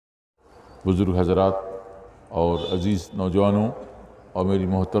بزرگ حضرات اور عزیز نوجوانوں اور میری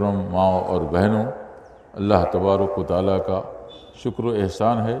محترم ماں اور بہنوں، اللہ تبارک و تعالیٰ کا شکر و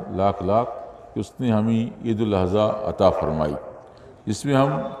احسان ہے لاکھ لاکھ کہ اس نے ہمیں عید الاضحیٰ عطا فرمائی، جس میں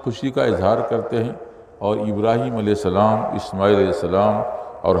ہم خوشی کا اظہار کرتے ہیں اور ابراہیم علیہ السلام، اسماعیل علیہ السلام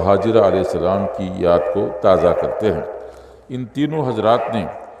اور حاجرہ علیہ السلام کی یاد کو تازہ کرتے ہیں۔ ان تینوں حضرات نے،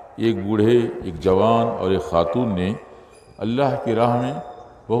 ایک بوڑھے، ایک جوان اور ایک خاتون نے اللہ کی راہ میں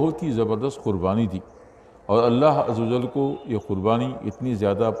بہت ہی زبردست قربانی دی، اور اللہ عز و جل کو یہ قربانی اتنی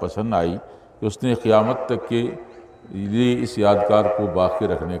زیادہ پسند آئی کہ اس نے قیامت تک کے لیے اس یادگار کو باقی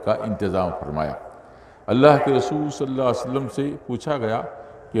رکھنے کا انتظام فرمایا۔ اللہ کے رسول صلی اللہ علیہ وسلم سے پوچھا گیا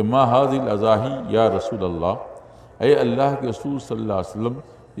کہ ما هذه الاضاحی یا رسول اللہ، اے اللہ کے رسول صلی اللہ علیہ وسلم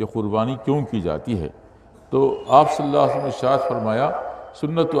یہ قربانی کیوں کی جاتی ہے؟ تو آپ صلی اللہ علیہ وسلم نے ارشاد فرمایا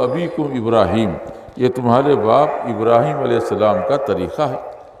سنت ابیکم ابراہیم، یہ تمہارے باپ ابراہیم علیہ السلام کا طریقہ ہے۔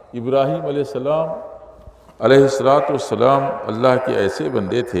 ابراہیم علیہ السلام علیہ السلام اللہ کے ایسے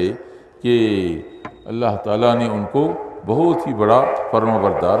بندے تھے کہ اللہ تعالیٰ نے ان کو بہت ہی بڑا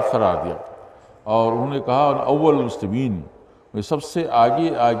فرمانبردار قرار دیا، اور انہوں نے کہا اول المسلمین، میں سب سے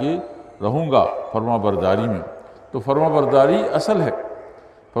آگے رہوں گا فرمانبرداری میں۔ تو فرمانبرداری اصل ہے،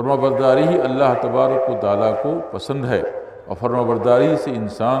 فرمانبرداری ہی اللہ تبارک و تعالیٰ کو پسند ہے، اور فرمانبرداری سے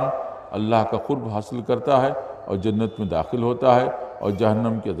انسان اللہ کا قرب حاصل کرتا ہے اور جنت میں داخل ہوتا ہے اور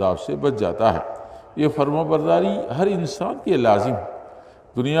جہنم کے عذاب سے بچ جاتا ہے۔ یہ فرمانبرداری ہر انسان کے لازم ہے۔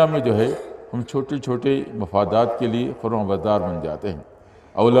 دنیا میں جو ہے ہم چھوٹے چھوٹے مفادات کے لیے فرمانبردار بن جاتے ہیں،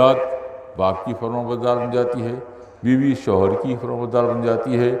 اولاد باپ کی فرمانبردار بن جاتی ہے، بیوی شوہر کی فرمانبردار بن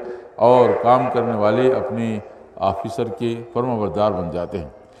جاتی ہے، اور کام کرنے والے اپنے آفیسر کے فرمانبردار بن جاتے ہیں،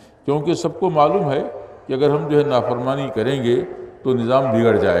 کیونکہ سب کو معلوم ہے کہ اگر ہم جو ہے نافرمانی کریں گے تو نظام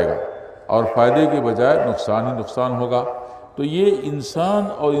بگڑ جائے گا اور فائدے کے بجائے نقصان ہی نقصان ہوگا۔ تو یہ انسان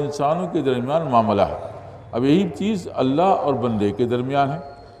اور انسانوں کے درمیان معاملہ ہے۔ اب یہی چیز اللہ اور بندے کے درمیان ہے۔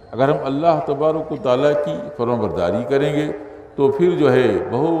 اگر ہم اللہ تبارک و تعالیٰ کی فرمانبرداری کریں گے تو پھر جو ہے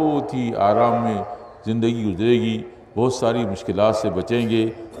بہت ہی آرام میں زندگی گزرے گی، بہت ساری مشکلات سے بچیں گے،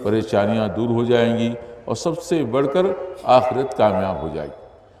 پریشانیاں دور ہو جائیں گی، اور سب سے بڑھ کر آخرت کامیاب ہو جائے گی۔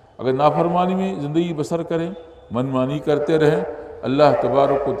 اگر نافرمانی میں زندگی بسر کریں، منمانی کرتے رہیں، اللہ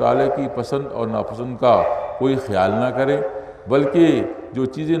تبارک و تعالیٰ کی پسند اور ناپسند کا کوئی خیال نہ کریں، بلکہ جو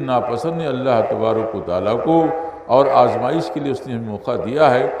چیزیں ناپسند ہیں اللہ تبارک و تعالیٰ کو اور آزمائش کے لیے اس نے ہمیں موقع دیا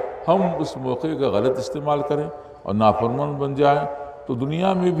ہے، ہم اس موقع کا غلط استعمال کریں اور نافرمان بن جائیں، تو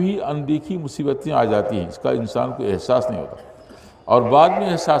دنیا میں بھی اندیکھی مصیبتیں آ جاتی ہیں، اس کا انسان کو احساس نہیں ہوتا، اور بعد میں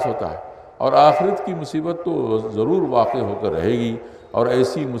احساس ہوتا ہے، اور آخرت کی مصیبت تو ضرور واقع ہو کر رہے گی، اور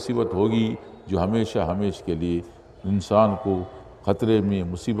ایسی مصیبت ہوگی جو ہمیشہ کے لیے انسان کو خطرے میں،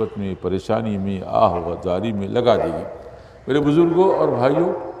 مصیبت میں، پریشانی میں، آہ و زاری میں لگا دے گی۔ میرے بزرگوں اور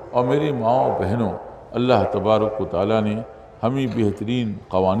بھائیوں اور میری ماں اور بہنوں، اللہ تبارک و تعالیٰ نے ہمیں بہترین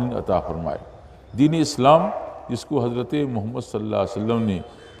قوانین عطا فرمائے۔ دین اسلام جس کو حضرت محمد صلی اللہ علیہ وسلم نے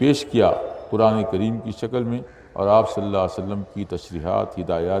پیش کیا قرآن کریم کی شکل میں، اور آپ صلی اللہ علیہ وسلم کی تشریحات،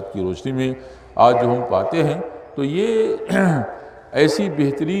 ہدایات کی روشنی میں آج جو ہم پاتے ہیں، تو یہ ایسی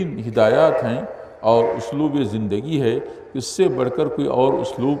بہترین ہدایات ہیں اور اسلوب زندگی ہے، اس سے بڑھ کر کوئی اور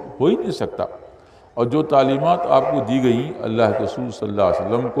اسلوب ہو ہی نہیں سکتا۔ اور جو تعلیمات آپ کو دی گئیں اللہ کے رسول صلی اللہ علیہ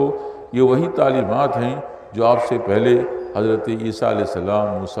وسلم کو، یہ وہی تعلیمات ہیں جو آپ سے پہلے حضرت عیسیٰ علیہ السلام،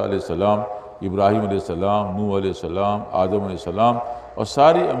 موسیٰ علیہ السلام، ابراہیم علیہ السلام، نوح علیہ السلام، آدم علیہ السلام اور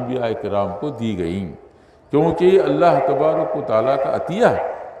سارے انبیاء کرام کو دی گئیں، کیونکہ یہ اللہ تبارک و تعالیٰ کا عطیہ ہے،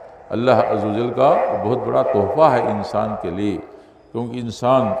 اللہ عز و جل کا بہت بڑا تحفہ ہے انسان کے لیے، کیونکہ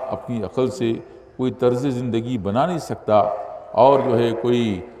انسان اپنی عقل سے کوئی طرز زندگی بنا نہیں سکتا، اور جو ہے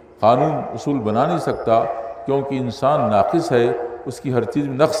کوئی قانون اصول بنا نہیں سکتا، کیونکہ انسان ناقص ہے، اس کی ہر چیز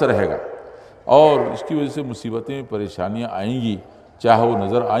میں نقص رہے گا، اور اس کی وجہ سے مصیبتیں، پریشانیاں آئیں گی، چاہے وہ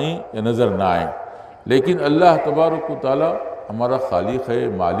نظر آئیں یا نظر نہ آئیں۔ لیکن اللہ تبارک و تعالیٰ ہمارا خالق ہے،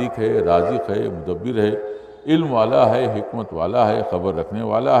 مالک ہے، رازق ہے، مدبر ہے، علم والا ہے، حکمت والا ہے، خبر رکھنے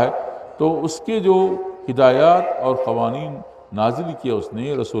والا ہے، تو اس کے جو ہدایات اور قوانین نازل کیا اس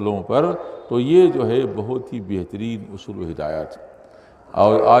نے رسولوں پر، تو یہ جو ہے بہت ہی بہترین اصول و ہدایات ہیں۔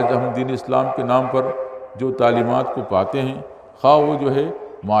 اور آج ہم دین اسلام کے نام پر جو تعلیمات کو پاتے ہیں، خواہ وہ جو ہے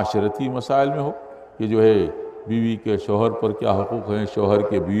معاشرتی مسائل میں ہو کہ جو ہے بیوی کے شوہر پر کیا حقوق ہیں، شوہر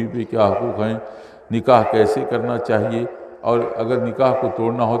کے بیوی پہ کیا حقوق ہیں، نکاح کیسے کرنا چاہیے، اور اگر نکاح کو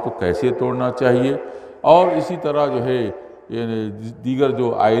توڑنا ہو تو کیسے توڑنا چاہیے، اور اسی طرح جو ہے دیگر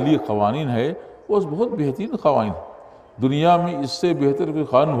جو آئلی قوانین ہے وہ بہت بہترین قوانین ہیں۔ دنیا میں اس سے بہتر کوئی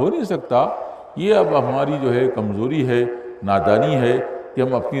قانون ہو نہیں سکتا۔ یہ اب ہماری جو ہے کمزوری ہے، نادانی ہے کہ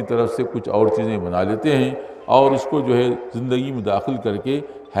ہم اپنی طرف سے کچھ اور چیزیں بنا لیتے ہیں، اور اس کو جو ہے زندگی میں داخل کر کے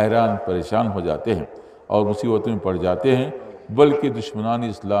حیران پریشان ہو جاتے ہیں اور مصیبتوں میں پڑ جاتے ہیں، بلکہ دشمنان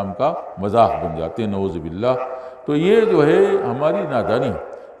اسلام کا مذاق بن جاتے ہیں، نعوذ باللہ۔ تو یہ جو ہے ہماری نادانی ہے،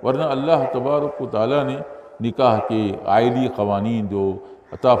 ورنہ اللہ تبارک و تعالیٰ نے نکاح کے آئلی قوانین جو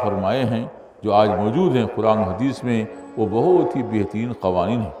عطا فرمائے ہیں، جو آج موجود ہیں قرآن و حدیث میں، وہ بہت ہی بہترین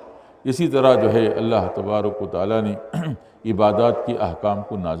قوانین ہیں۔ اسی طرح جو ہے اللہ تبارک و تعالیٰ نے عبادات کے احکام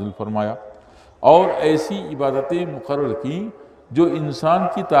کو نازل فرمایا اور ایسی عبادتیں مقرر کی جو انسان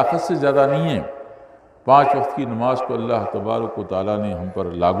کی طاقت سے زیادہ نہیں ہیں۔ 5 وقت کی نماز کو اللہ تبارک و تعالیٰ نے ہم پر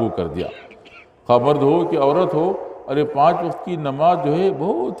لاگو کر دیا، خواہ مرد ہو کہ عورت ہو۔ ارے 5 وقت کی نماز جو ہے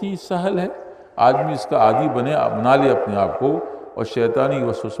بہت ہی سہل ہے، آدمی اس کا عادی بنا لے اپنے آپ کو اور شیطانی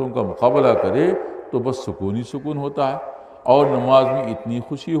وسوسوں کا مقابلہ کرے تو بس سکون ہی سکون ہوتا ہے۔ اور نماز میں اتنی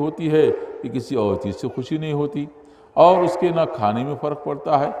خوشی ہوتی ہے کہ کسی اور چیز سے خوشی نہیں ہوتی، اور اس کے نہ کھانے میں فرق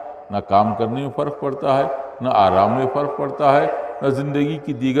پڑتا ہے، نہ کام کرنے میں فرق پڑتا ہے، نہ آرام میں فرق پڑتا ہے، نہ زندگی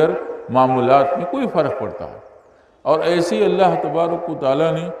کی دیگر معمولات میں کوئی فرق پڑتا ہے۔ اور ایسے ہی اللہ تبارک و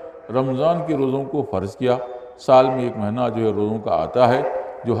تعالیٰ نے رمضان کے روزوں کو فرض کیا۔ سال میں 1 مہینہ جو ہے روزوں کا آتا ہے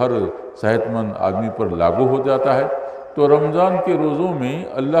جو ہر صحت مند آدمی پر لاگو ہو جاتا ہے۔ تو رمضان کے روزوں میں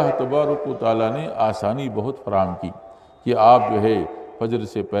اللہ تبارک و تعالیٰ نے آسانی بہت فراہم کی کہ آپ جو ہے فجر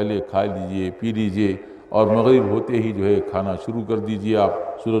سے پہلے کھا لیجئے، پی لیجئے، اور مغرب ہوتے ہی جو ہے کھانا شروع کر دیجئے، آپ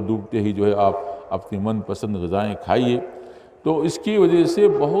سورج ڈوبتے ہی جو ہے آپ اپنی من پسند غذائیں کھائیے۔ تو اس کی وجہ سے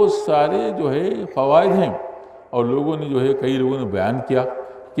بہت سارے جو ہے فوائد ہیں، اور لوگوں نے جو ہے کئی لوگوں نے بیان کیا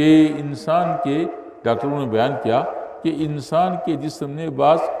کہ انسان کے ڈاکٹروں نے بیان کیا کہ انسان کے جسم میں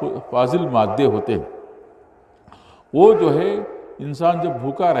بعض فاضل مادے ہوتے ہیں، وہ جو ہے انسان جب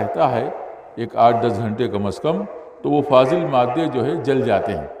بھوکا رہتا ہے 8-10 گھنٹے کم از کم، تو وہ فاضل مادے جو ہے جل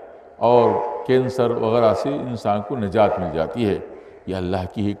جاتے ہیں اور کینسر وغیرہ سے انسان کو نجات مل جاتی ہے۔ یہ اللہ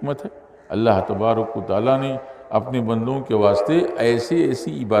کی حکمت ہے۔ اللہ تبارک و تعالیٰ نے اپنے بندوں کے واسطے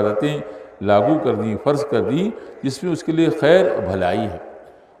ایسی عبادتیں لاگو کر دی، فرض کر دی، جس میں اس کے لیے خیر بھلائی ہے۔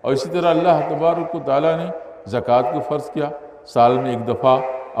 اور اسی طرح اللہ تبارک و تعالیٰ نے زکوٰۃ کو فرض کیا۔ سال میں 1 دفعہ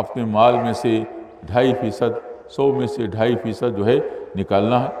اپنے مال میں سے 2.5%، 100 میں سے 2.5% جو ہے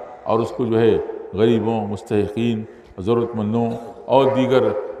نکالنا ہے، اور اس کو جو ہے غریبوں، مستحقین، ضرورت مندوں اور دیگر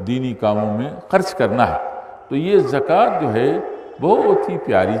دینی کاموں میں خرچ کرنا ہے۔ تو یہ زکوٰۃ جو ہے بہت ہی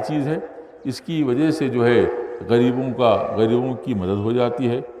پیاری چیز ہے، اس کی وجہ سے جو ہے غریبوں کی مدد ہو جاتی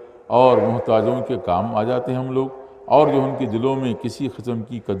ہے، اور محتاجوں کے کام آ جاتے ہیں ہم لوگ، اور جو ان کے دلوں میں کسی قسم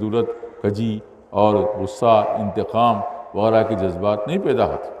کی کدورت، کجی اور غصہ، انتقام وغیرہ کے جذبات نہیں پیدا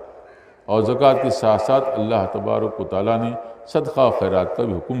ہوتے۔ اور زکوٰۃ کے ساتھ ساتھ اللہ تبارک و تعالیٰ نے صدقہ و خیرات کا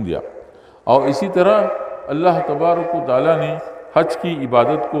بھی حکم دیا۔ اور اسی طرح اللہ تبارک و تعالیٰ نے حج کی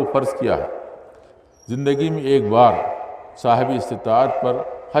عبادت کو فرض کیا ہے۔ زندگی میں 1 بار صاحب استطاعت پر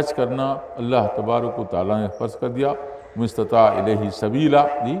حج کرنا اللہ تبارک و تعالیٰ نے فرض کر دیا۔ مستطاع الیہ سبیلا،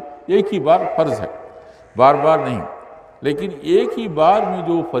 ایک ہی بار فرض ہے، بار بار نہیں، لیکن ایک ہی بار میں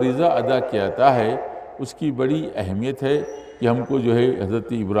جو فریضہ ادا کیا جاتا ہے اس کی بڑی اہمیت ہے کہ ہم کو جو ہے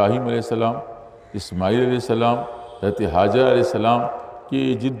حضرت ابراہیم علیہ السلام، اسماعیل علیہ السلام، حضرت حاجر علیہ السلام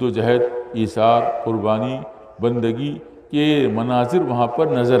کی جد و جہد، ایثار، قربانی، بندگی کے مناظر وہاں پر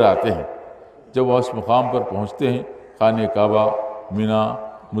نظر آتے ہیں۔ جب وہ اس مقام پر پہنچتے ہیں، خانہ کعبہ، مینا،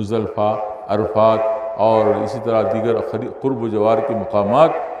 مزدلفہ، عرفات اور اسی طرح دیگر قرب و جوار کے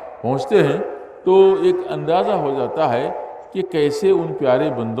مقامات پہنچتے ہیں، تو ایک اندازہ ہو جاتا ہے کہ کیسے ان پیارے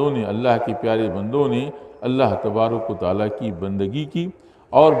بندوں نے، اللہ کے پیارے بندوں نے اللہ تبارک و تعالیٰ کی بندگی کی،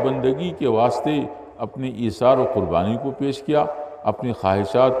 اور بندگی کے واسطے اپنی ایثار و قربانی کو پیش کیا، اپنی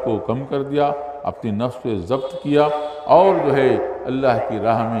خواہشات کو کم کر دیا، اپنی نفس پہ ضبط کیا، اور جو ہے اللہ کی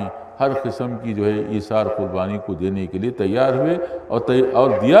راہ میں ہر قسم کی جو ہے ایثار قربانی کو دینے کے لیے تیار ہوئے، اور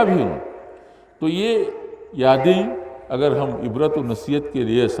دیا بھی انہوں نے۔ تو یہ یادیں اگر ہم عبرت و نصیحت کے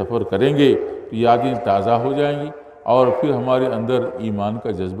لیے سفر کریں گے تو یادیں تازہ ہو جائیں گی، اور پھر ہمارے اندر ایمان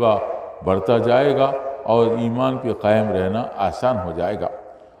کا جذبہ بڑھتا جائے گا، اور ایمان پہ قائم رہنا آسان ہو جائے گا۔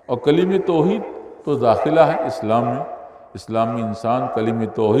 اور کلمہ توحید تو داخلہ ہے اسلام میں انسان کلمہ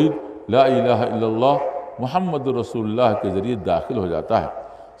توحید لا الہ الا اللہ محمد رسول اللہ کے ذریعے داخل ہو جاتا ہے۔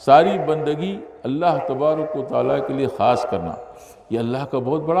 ساری بندگی اللہ تبارک و تعالیٰ کے لیے خاص کرنا، یہ اللہ کا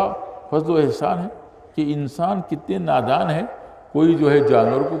بہت بڑا فضل و احسان ہے کہ انسان کتنے نادان ہے۔ کوئی جو ہے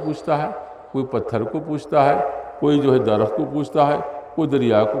جانور کو پوچھتا ہے، کوئی پتھر کو پوچھتا ہے، کوئی جو ہے درخت کو پوچھتا ہے، کوئی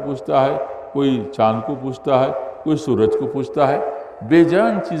دریا کو پوچھتا ہے، کوئی چاند کو پوچھتا ہے، کوئی سورج کو پوچھتا ہے۔ بے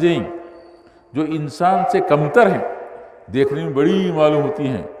جان چیزیں جو انسان سے کمتر ہیں، دیکھنے میں بڑی معلوم ہوتی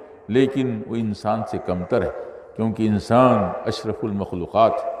ہیں، لیکن وہ انسان سے کمتر ہے، کیونکہ انسان اشرف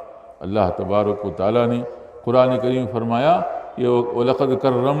المخلوقات۔ اللہ تبارک و تعالیٰ نے قرآن کریم میں فرمایا کہ وَلَقَدْ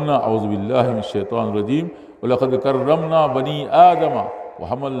كَرَّمْنَا، اعوذ باللہ من الشیطان الرجیم، وَلَقَدْ كَرَّمْنَا بَنِي آدَمَ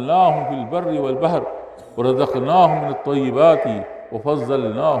وحملناهم في البر والبحر ورزقناهم من الطيبات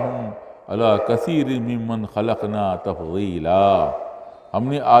وفضلناهم على كثير ممن خلقنا تفضیلا۔ ہم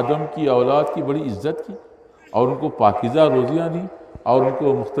نے آدم کی اولاد کی بڑی عزت کی اور ان کو پاکیزہ روزیاں دیں اور ان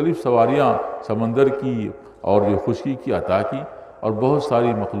کو مختلف سواریاں سمندر کی اور جو خشکی کی عطا کی، اور بہت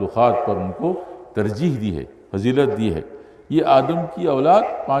ساری مخلوقات پر ان کو ترجیح دی ہے، فضیلت دی ہے۔ یہ آدم کی اولاد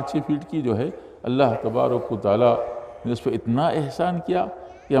 5-6 فیٹ کی جو ہے، اللہ تبارک و تعالیٰ نے اس پہ اتنا احسان کیا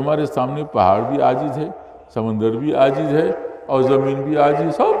کہ ہمارے سامنے پہاڑ بھی عاجز ہے، سمندر بھی عاجز ہے اور زمین بھی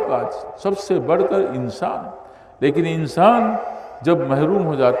عاجز، سب عاجز، سب سے بڑھ کر انسان۔ لیکن انسان جب محروم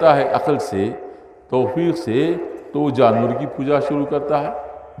ہو جاتا ہے عقل سے، توفیق سے، تو وہ جانور کی پوجا شروع کرتا ہے،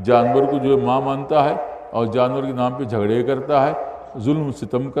 جانور کو جو ہے ماں مانتا ہے اور جانور کے نام پہ جھگڑے کرتا ہے، ظلم و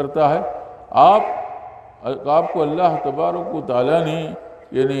ستم کرتا ہے۔ آپ کو اللہ تبارک و تعالیٰ نے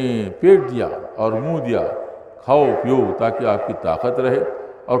یعنی پیٹ دیا اور منہ دیا، کھاؤ پیو تاکہ آپ کی طاقت رہے،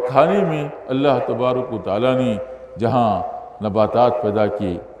 اور کھانے میں اللہ تبارک و تعالیٰ نے جہاں نباتات پیدا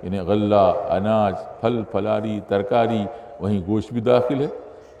کیے، یعنی غلہ، اناج، پھل پھلاری، ترکاری، وہیں گوشت بھی داخل ہے۔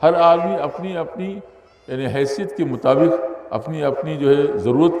 ہر آدمی اپنی اپنی یعنی حیثیت کے مطابق، اپنی اپنی جو ہے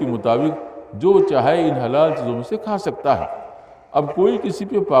ضرورت کے مطابق جو چاہے ان حلال چیزوں میں سے کھا سکتا ہے۔ اب کوئی کسی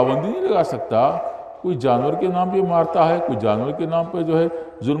پہ پابندی نہیں لگا سکتا، کوئی جانور کے نام پہ مارتا ہے، کوئی جانور کے نام پہ جو ہے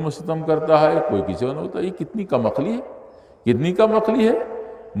ظلم و ستم کرتا ہے، کوئی کسی کا نہیں ہوتا۔ یہ کتنی کم عقلی ہے، کتنی کم عقلی ہے۔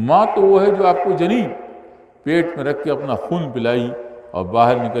 ماں تو وہ ہے جو آپ کو جنی پیٹ میں رکھ کے اپنا خون پلائی اور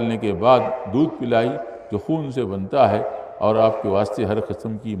باہر نکلنے کے بعد دودھ پلائی جو خون سے بنتا ہے، اور آپ کے واسطے ہر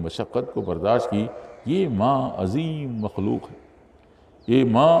قسم کی مشقت کو برداشت کی۔ یہ ماں عظیم مخلوق ہے، یہ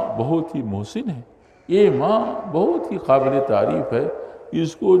ماں بہت ہی محسن ہے، یہ ماں بہت ہی قابل تعریف ہے۔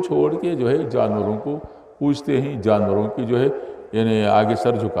 اس کو چھوڑ کے جو ہے جانوروں کو پوچھتے ہیں، جانوروں کی جو ہے یعنی آگے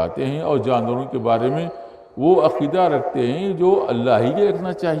سر جھکاتے ہیں، اور جانوروں کے بارے میں وہ عقیدہ رکھتے ہیں جو اللہ ہی کے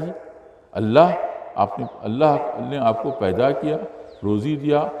رکھنا چاہیے۔ اللہ نے آپ کو پیدا کیا، روزی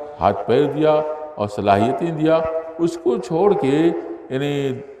دیا، ہاتھ پیر دیا اور صلاحیتیں دیا، اس کو چھوڑ کے یعنی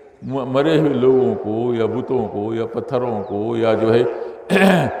مرے ہوئے لوگوں کو یا بتوں کو یا پتھروں کو یا جو ہے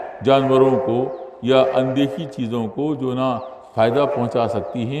جانوروں کو یا اندیکھی چیزوں کو جو نہ فائدہ پہنچا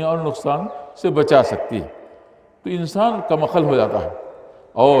سکتی ہیں اور نقصان سے بچا سکتی ہیں، تو انسان کم عقل ہو جاتا ہے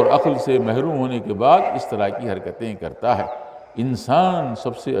اور عقل سے محروم ہونے کے بعد اس طرح کی حرکتیں کرتا ہے۔ انسان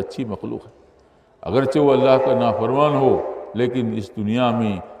سب سے اچھی مخلوق ہے، اگرچہ وہ اللہ کا نافرمان ہو، لیکن اس دنیا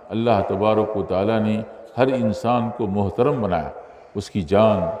میں اللہ تبارک و تعالیٰ نے ہر انسان کو محترم بنایا۔ اس کی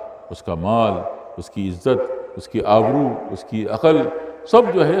جان، اس کا مال، اس کی عزت، اس کی آبرو، اس کی عقل،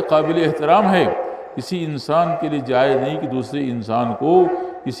 سب جو ہے قابل احترام ہے۔ کسی انسان کے لیے جائز نہیں کہ دوسرے انسان کو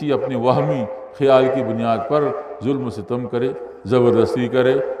کسی اپنے وہمی خیال کی بنیاد پر ظلم و ستم کرے، زبردستی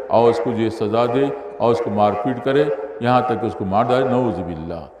کرے اور اس کو جو سزا دے اور اس کو مار پیٹ کرے، یہاں تک کہ اس کو مار ڈالے، نعوذ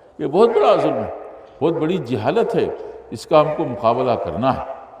باللہ۔ یہ بہت بڑا ظلم ہے، بہت بڑی جہالت ہے، اس کا ہم کو مقابلہ کرنا ہے۔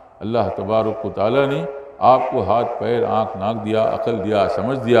 اللہ تبارک و تعالیٰ نے آپ کو ہاتھ پیر آنکھ ناک دیا، عقل دیا،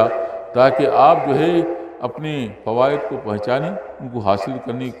 سمجھ دیا، تاکہ آپ جو ہے اپنے فوائد کو پہچانیں، ان کو حاصل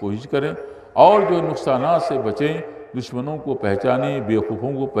کرنے کی کوشش کریں، اور جو نقصانات سے بچیں، دشمنوں کو پہچانیں،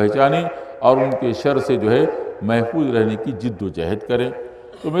 بیوقوفوں کو پہچانیں، اور ان کے شر سے جو ہے محفوظ رہنے کی جد و جہد کریں۔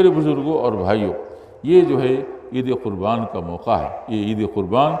 تو میرے بزرگوں اور بھائیوں، یہ جو ہے عید قربان کا موقع ہے۔ یہ عید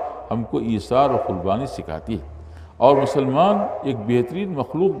قربان ہم کو ایثار و قربانی سکھاتی ہے، اور مسلمان ایک بہترین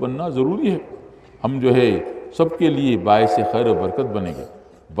مخلوق بننا ضروری ہے۔ ہم جو ہے سب کے لیے باعث خیر و برکت بنیں گے،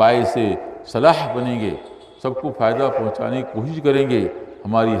 باعث صلاح بنیں گے، سب کو فائدہ پہنچانے کی کوشش کریں گے۔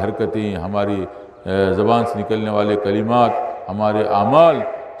 ہماری حرکتیں، ہماری زبان سے نکلنے والے کلمات، ہمارے اعمال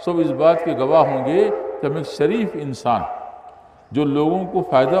سب اس بات کے گواہ ہوں گے کہ ہم ایک شریف انسان جو لوگوں کو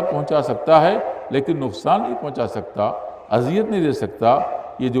فائدہ پہنچا سکتا ہے لیکن نقصان نہیں پہنچا سکتا، اذیت نہیں دے سکتا۔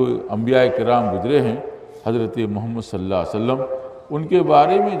 یہ جو انبیاء کرام گزرے ہیں، حضرت محمد صلی اللہ علیہ وسلم، ان کے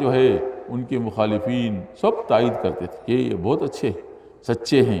بارے میں جو ہے ان کے مخالفین سب تائید کرتے تھے کہ یہ بہت اچھے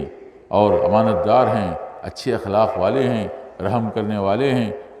سچے ہیں اور امانت دار ہیں، اچھے اخلاق والے ہیں، رحم کرنے والے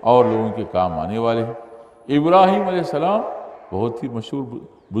ہیں اور لوگوں کے کام آنے والے ہیں۔ ابراہیم علیہ السلام بہت ہی مشہور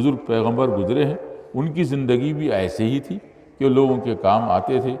بزرگ پیغمبر گزرے ہیں، ان کی زندگی بھی ایسے ہی تھی کہ لوگوں کے کام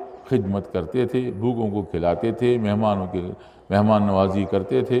آتے تھے، خدمت کرتے تھے، بھوکوں کو کھلاتے تھے، مہمان نوازی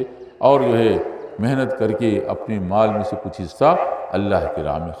کرتے تھے، اور جو ہے محنت کر کے اپنے مال میں سے کچھ حصہ اللہ کی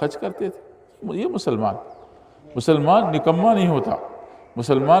راہ میں خرچ کرتے تھے۔ یہ مسلمان نکما نہیں ہوتا،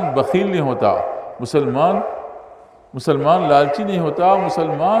 مسلمان بخیل نہیں ہوتا، مسلمان لالچی نہیں ہوتا،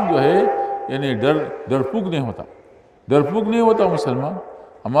 مسلمان جو ہے یعنی ڈرپوک نہیں ہوتا مسلمان۔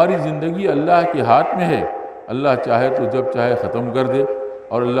 ہماری زندگی اللہ کے ہاتھ میں ہے، اللہ چاہے تو جب چاہے ختم کر دے،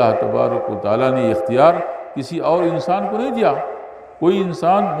 اور اللہ تبارک و تعالیٰ نے اختیار کسی اور انسان کو نہیں دیا۔ کوئی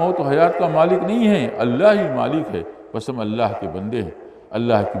انسان موت و حیات کا مالک نہیں ہے، اللہ ہی مالک ہے، بس ہم اللہ کے بندے ہیں،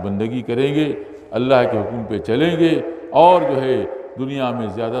 اللہ کی بندگی کریں گے، اللہ کے حکم پہ چلیں گے، اور جو ہے دنیا میں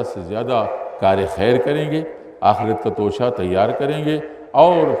زیادہ سے زیادہ کار خیر کریں گے، آخرت کا توشہ تیار کریں گے،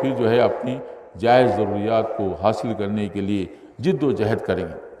 اور پھر جو ہے اپنی جائز ضروریات کو حاصل کرنے کے لیے جد و جہد کریں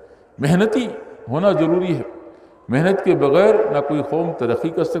گے۔ محنتی ہونا ضروری ہے، محنت کے بغیر نہ کوئی قوم ترقی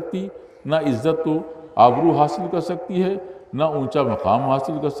کر سکتی، نہ عزت و آبرو حاصل کر سکتی ہے، نہ اونچا مقام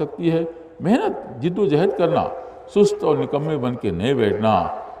حاصل کر سکتی ہے۔ محنت، جد و جہد کرنا، سست اور نکمے بن کے نہیں بیٹھنا۔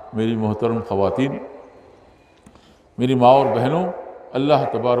 میری محترم خواتین، میری ماں اور بہنوں، اللہ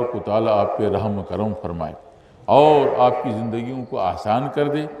تبارک و تعالیٰ آپ پہ رحم و کرم فرمائے اور آپ کی زندگیوں کو آسان کر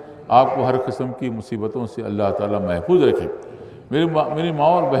دے، آپ کو ہر قسم کی مصیبتوں سے اللہ تعالیٰ محفوظ رکھے۔ میری ماں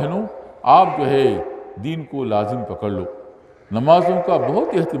اور بہنوں، آپ جو ہے دین کو لازم پکڑ لو، نمازوں کا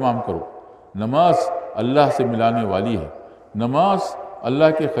بہت اہتمام کرو۔ نماز اللہ سے ملانے والی ہے، نماز اللہ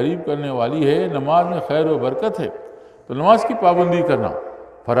کے قریب کرنے والی ہے، نماز میں خیر و برکت ہے۔ تو نماز کی پابندی کرنا،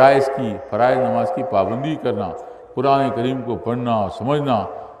 فرائض نماز کی پابندی کرنا، قرآن کریم کو پڑھنا اور سمجھنا،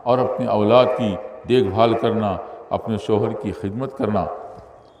 اور اپنے اولاد کی دیکھ بھال کرنا، اپنے شوہر کی خدمت کرنا،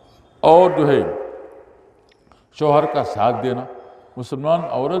 اور جو ہے شوہر کا ساتھ دینا۔ مسلمان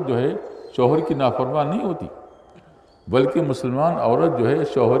عورت جو ہے شوہر کی نافرمان نہیں ہوتی، بلکہ مسلمان عورت جو ہے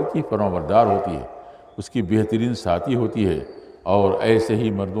شوہر کی فرمانبردار ہوتی ہے، اس کی بہترین ساتھی ہوتی ہے۔ اور ایسے ہی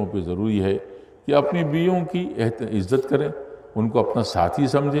مردوں پہ ضروری ہے کہ اپنی بیویوں کی عزت کریں، ان کو اپنا ساتھی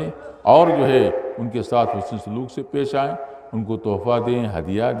سمجھیں، اور جو ہے ان کے ساتھ حسن سلوک سے پیش آئیں، ان کو تحفہ دیں،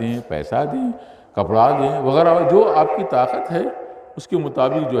 ہدیہ دیں، پیسہ دیں، کپڑا دیں وغیرہ، جو آپ کی طاقت ہے اس کے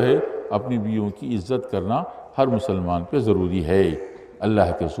مطابق جو ہے اپنی بیویوں کی عزت کرنا ہر مسلمان پہ ضروری ہے۔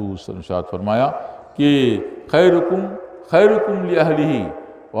 اللہ کے رسول صلی اللہ علیہ وسلم نے ارشاد فرمایا کہ خیرکم لأہلہ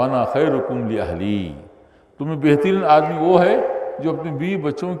وانا خیرکم لأہلی، تمہیں بہترین آدمی وہ ہے جو اپنے بیوی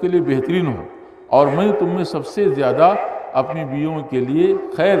بچوں کے لیے بہترین ہو، اور میں تم میں سب سے زیادہ اپنی بیویوں کے لیے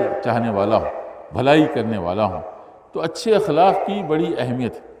خیر چاہنے والا ہوں، بھلائی کرنے والا ہوں۔ تو اچھے اخلاق کی بڑی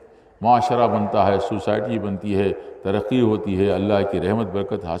اہمیت ہے، معاشرہ بنتا ہے، سوسائٹی بنتی ہے، ترقی ہوتی ہے، اللہ کی رحمت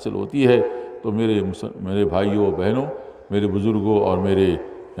برکت حاصل ہوتی ہے۔ تو میرے بھائیوں بہنوں، میرے بزرگوں اور میرے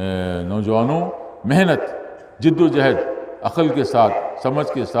نوجوانوں، محنت، جد و جہد، عقل کے ساتھ، سمجھ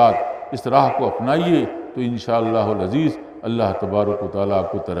کے ساتھ اس راہ کو اپنائیے تو انشاءاللہ العزیز اللہ تبارک و تعالیٰ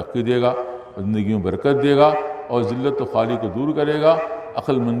آپ کو ترقی دے گا، زندگی میں برکت دے گا، اور ذلت و خالی کو دور کرے گا۔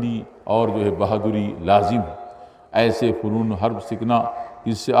 عقل مندی اور جو ہے بہادری لازم ہے، ایسے فنون حرب سیکھنا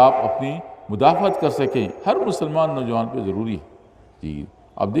جس سے آپ اپنی مدافعت کر سکیں، ہر مسلمان نوجوان پہ ضروری ہے۔ جی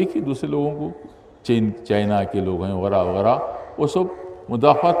اب دیکھیے دوسرے لوگوں کو، چائنا کے لوگ ہیں وغیرہ وغیرہ، وہ سب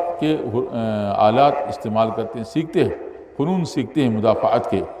مدافعت کے آلات استعمال کرتے ہیں، سیکھتے ہیں، فنون سیکھتے ہیں مدافعت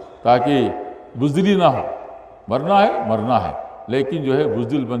کے، تاکہ بزدلی نہ ہو۔ مرنا ہے لیکن جو ہے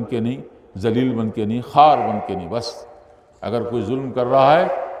بزدل بن کے نہیں، ذلیل بن کے نہیں، خار بن کے نہیں۔ بس اگر کوئی ظلم کر رہا ہے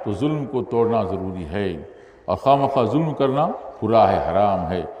تو ظلم کو توڑنا ضروری ہے، اور خواہ ظلم کرنا برا ہے، حرام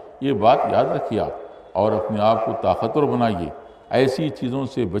ہے۔ یہ بات یاد رکھیے آپ، اور اپنے آپ کو طاقتور بنائیے، ایسی چیزوں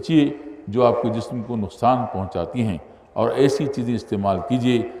سے بچیے جو آپ کے جسم کو نقصان پہنچاتی ہیں، اور ایسی چیزیں استعمال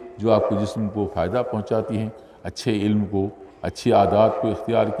کیجیے جو آپ کے جسم کو فائدہ پہنچاتی ہیں۔ اچھے علم کو، اچھی عادات کو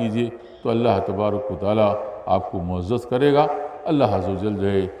اختیار کیجیے تو اللہ تبارک و تعالیٰ آپ کو معزز کرے گا۔ اللہ عز و جل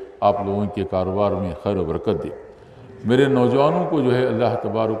جو ہے آپ لوگوں کے کاروبار میں خیر و برکت دے۔ میرے نوجوانوں کو جو ہے اللہ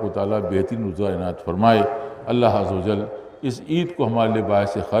تبارک و تعالیٰ بہترین رضا عنایت فرمائے۔ اللہ عز و جل اس عید کو ہمارے لیے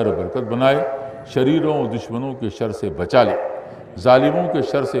باعث خیر و برکت بنائے، شریروں اور دشمنوں کے شر سے بچا لے، ظالموں کے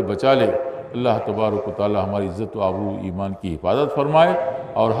شر سے بچا لے۔ اللہ تبارک و تعالیٰ ہماری عزت و آبرو ایمان کی حفاظت فرمائے،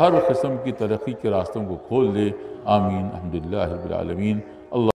 اور ہر قسم کی ترقی کے راستوں کو کھول دے۔ آمین، الحمدللہ رب العالمین۔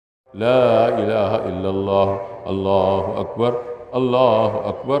 لا الہ الا اللہ، اللہ اکبر، اللہ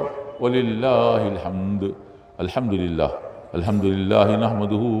اکبر، وللہ الحمد۔ الحمدللہ الحمدللہ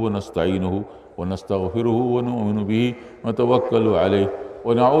نحمدہ ونستعینہ ونستغفرہ ونؤمن بہ ونتوکل علیہ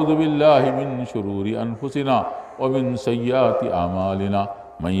ونعوذ باللہ من شرور انفسنا ومن سیئات اعمالنا،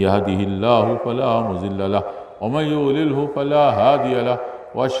 من یہدہ اللہ فلا مضل لہ ومن یضللہ فلا ہادی لہ،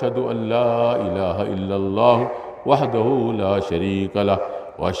 واشہد ان لا الہ الا اللہ وحدہ لا شریک لہ،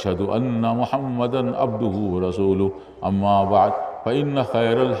 واشہد ان محمدا عبدہ ورسولہ۔ اما بعد فإن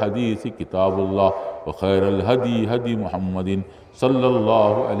خیر الحدیث کتاب اللہ وخیر الہدی ہدی محمد صلی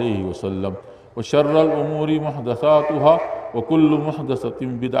اللہ علیہ وسلم، وشر الامور محدثاتها وكل محدثة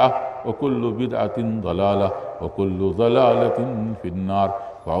بدعة وكل بدعة ضلالة وكل ضلالة في النار۔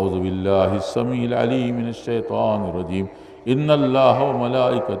 فاعوذ بالله السميع العليم من الشيطان الرجيم۔ إن الله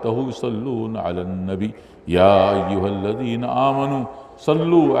وملائكته يصلون على النبي يا أيها الذين آمنوا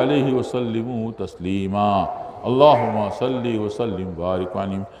صلوا عليه وسلموا تسليما۔ اللهم صل وسلم وبارك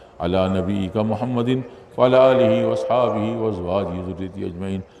وانعم على نبيك محمد وعلى آله وأصحابه وأزواجه وذريته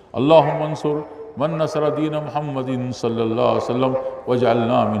أجمعين. اللهم انصر من نصر دين محمد صلى الله عليه وسلم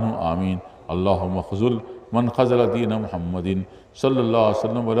واجعلنا منه آمين. اللهم خذل من خذل دين محمد صلى الله عليه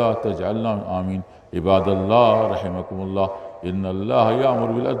وسلم ولا تجعلنا آمين. عباد الله رحمكم الله، إن الله يأمر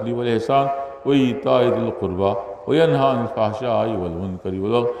بالعدل والإحسان وإيتاء ذي القربى وينهى عن الفحشاء والمنكر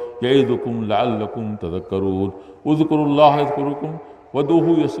والبغي يعظكم لعلكم تذكرون. اذكروا الله يذكركم وادعوه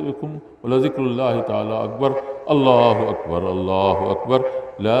يسركم ولذكر الله تعالى أكبر. الله أكبر الله أكبر،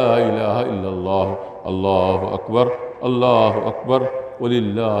 لا إله إلا الله، الله أكبر الله أكبر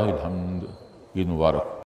وللہ الحمد. عید مبارک.